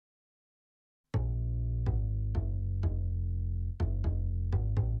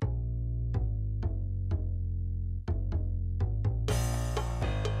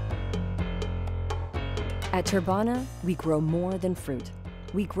At Turbana, we grow more than fruit.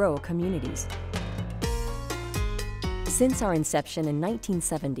 We grow communities. Since our inception in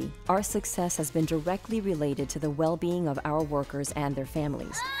 1970, our success has been directly related to the well-being of our workers and their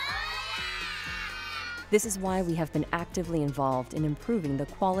families. This is why we have been actively involved in improving the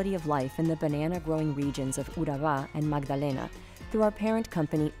quality of life in the banana-growing regions of Urabá and Magdalena through our parent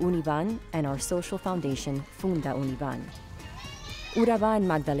company Uniban and our social foundation Funda Uniban. Urabá and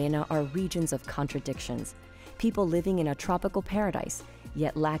Magdalena are regions of contradictions, people living in a tropical paradise,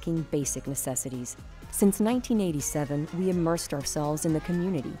 yet lacking basic necessities. Since 1987, we immersed ourselves in the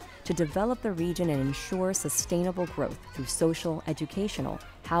community to develop the region and ensure sustainable growth through social, educational,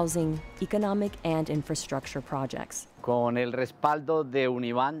 housing, economic, and infrastructure projects. Con el respaldo de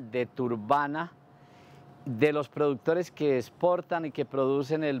Uniban, de Turbana, de los productores que exportan y que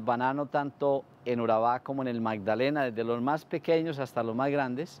producen el banano tanto en Urabá como en el Magdalena, desde los más pequeños hasta los más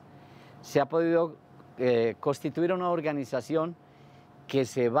grandes, se ha podido constituir una organización que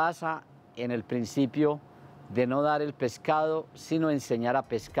se basa en el principio de no dar el pescado, sino enseñar a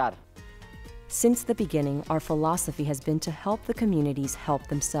pescar. Since the beginning, our philosophy has been to help the communities help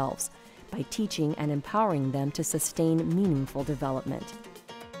themselves by teaching and empowering them to sustain meaningful development.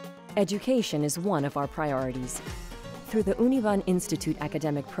 Education is one of our priorities. Through the Uniban Institute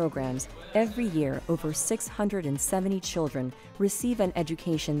academic programs, every year over 670 children receive an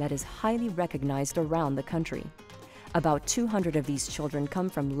education that is highly recognized around the country. About 200 of these children come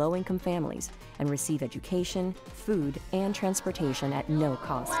from low-income families and receive education, food, and transportation at no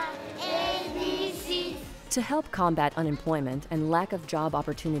cost. To help combat unemployment and lack of job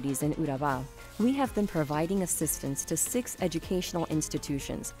opportunities in Urabá, we have been providing assistance to 6 educational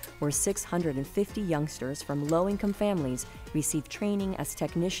institutions where 650 youngsters from low-income families receive training as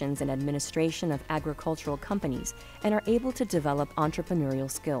technicians in administration of agricultural companies and are able to develop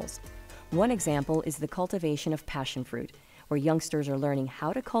entrepreneurial skills. One example is the cultivation of passion fruit, where youngsters are learning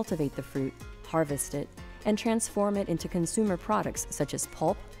how to cultivate the fruit, harvest it, and transform it into consumer products such as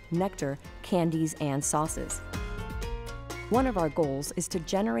pulp, nectar, candies, and sauces. One of our goals is to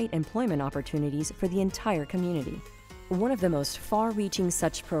generate employment opportunities for the entire community. One of the most far-reaching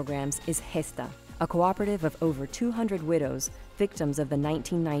such programs is Gesta, a cooperative of over 200 widows, victims of the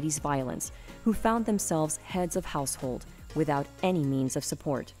 1990s violence, who found themselves heads of household without any means of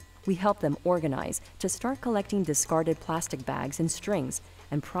support. We help them organize to start collecting discarded plastic bags and strings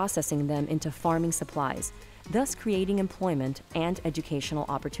and processing them into farming supplies, thus creating employment and educational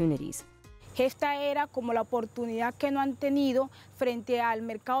opportunities. Esta era como la oportunidad que no han tenido frente al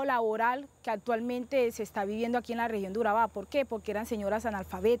mercado laboral que actualmente se está viviendo aquí en la región de Urabá. ¿Por qué? Porque eran señoras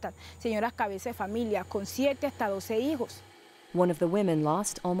analfabetas, señoras cabeza de familia, con 7 hasta 12 hijos. One of the women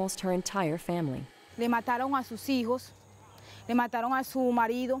lost almost her entire family. Le mataron a sus hijos, le mataron a su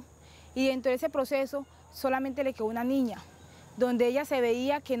marido y dentro de ese proceso solamente le quedó una niña, donde ella se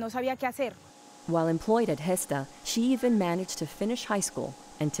veía que no sabía qué hacer. While employed at Gesta, she even managed to finish high school,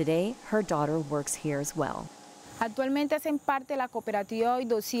 and today her daughter works here as well. Actualmente hacen parte de la cooperativa hoy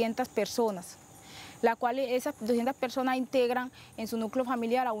 200 personas, la cual esas 200 personas integran en su núcleo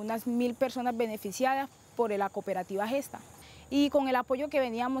familiar a unas 1000 personas beneficiadas por la cooperativa Gesta. Y con el apoyo que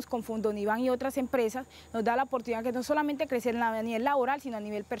veníamos con Fundonivan y otras empresas, nos da la oportunidad de no solamente crecer a nivel laboral, sino a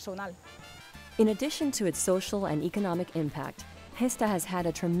nivel personal. In addition to its social and economic impact, Gesta has had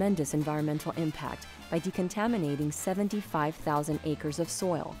a tremendous environmental impact by decontaminating 75,000 acres of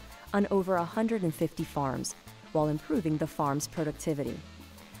soil on over 150 farms, while improving the farm's productivity.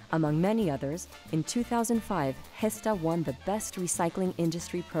 Among many others, in 2005, Gesta won the Best Recycling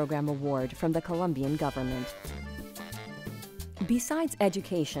Industry Program Award from the Colombian government. Besides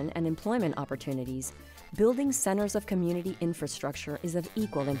education and employment opportunities, building centers of community infrastructure is of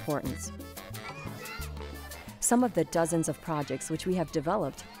equal importance. Some of the dozens of projects which we have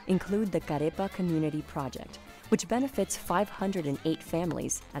developed include the Carepa Community Project, which benefits 508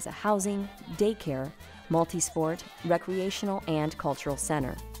 families as a housing, daycare, multi-sport, recreational, and cultural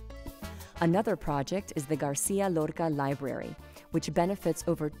center. Another project is the Garcia Lorca Library, which benefits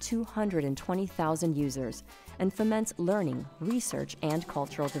over 220,000 users and foments learning, research, and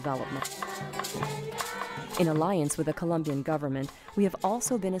cultural development. In alliance with the Colombian government, we have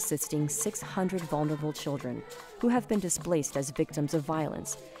also been assisting 600 vulnerable children who have been displaced as victims of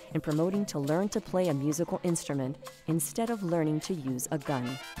violence in promoting to learn to play a musical instrument instead of learning to use a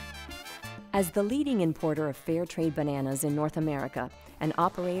gun. As the leading importer of fair trade bananas in North America and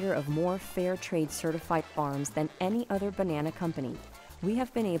operator of more fair trade certified farms than any other banana company, we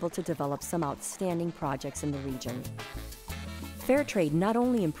have been able to develop some outstanding projects in the region. Fair trade not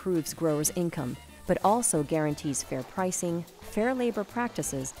only improves growers' income, but also guarantees fair pricing, fair labor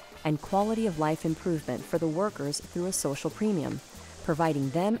practices, and quality of life improvement for the workers through a social premium, providing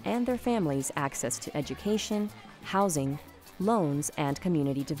them and their families access to education, housing, loans, and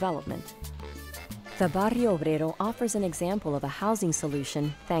community development. The Barrio Obrero offers an example of a housing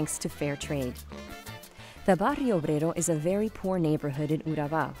solution thanks to fair trade. The Barrio Obrero is a very poor neighborhood in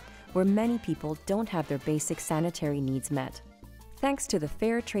Urabá, where many people don't have their basic sanitary needs met. Thanks to the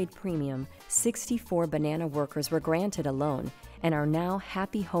fair trade premium, 64 banana workers were granted a loan and are now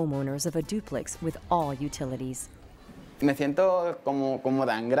happy homeowners of a duplex with all utilities. Me siento como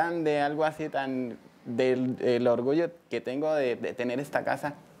tan grande, algo así tan del orgullo que tengo de tener esta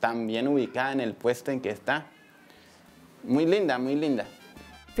casa tan bien ubicada en el puesto en que está. Muy linda, muy linda.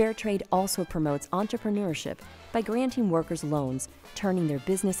 Fair trade also promotes entrepreneurship by granting workers loans, turning their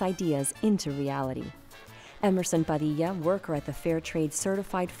business ideas into reality. Emerson Padilla, worker at the Fair Trade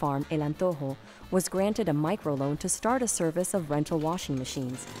certified farm El Antojo, was granted a microloan to start a service of rental washing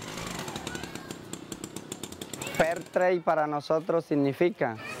machines. Fair trade para nosotros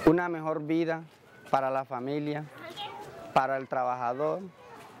significa una mejor vida para la familia, para el trabajador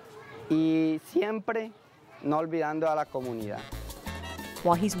y siempre no olvidando a la comunidad.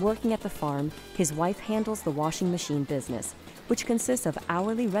 While he's working at the farm, his wife handles the washing machine business, which consists of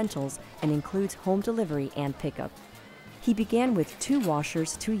hourly rentals and includes home delivery and pickup. He began with 2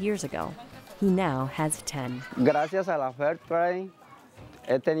 washers 2 years ago. He now has 10. Gracias a la Fair Trade,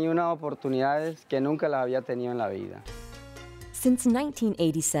 he tenido unas oportunidades que nunca las había tenido en la vida. Since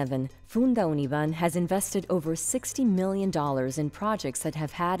 1987, Funda Univan has invested over $60 million in projects that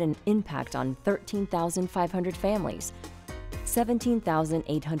have had an impact on 13,500 families,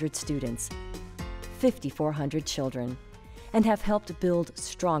 17,800 students, 5,400 children, and have helped build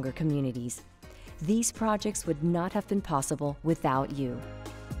stronger communities. These projects would not have been possible without you.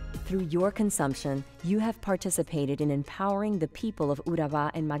 Through your consumption, you have participated in empowering the people of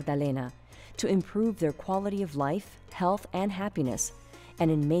Urabá and Magdalena to improve their quality of life, health, and happiness, and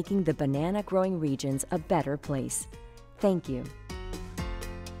in making the banana-growing regions a better place. Thank you.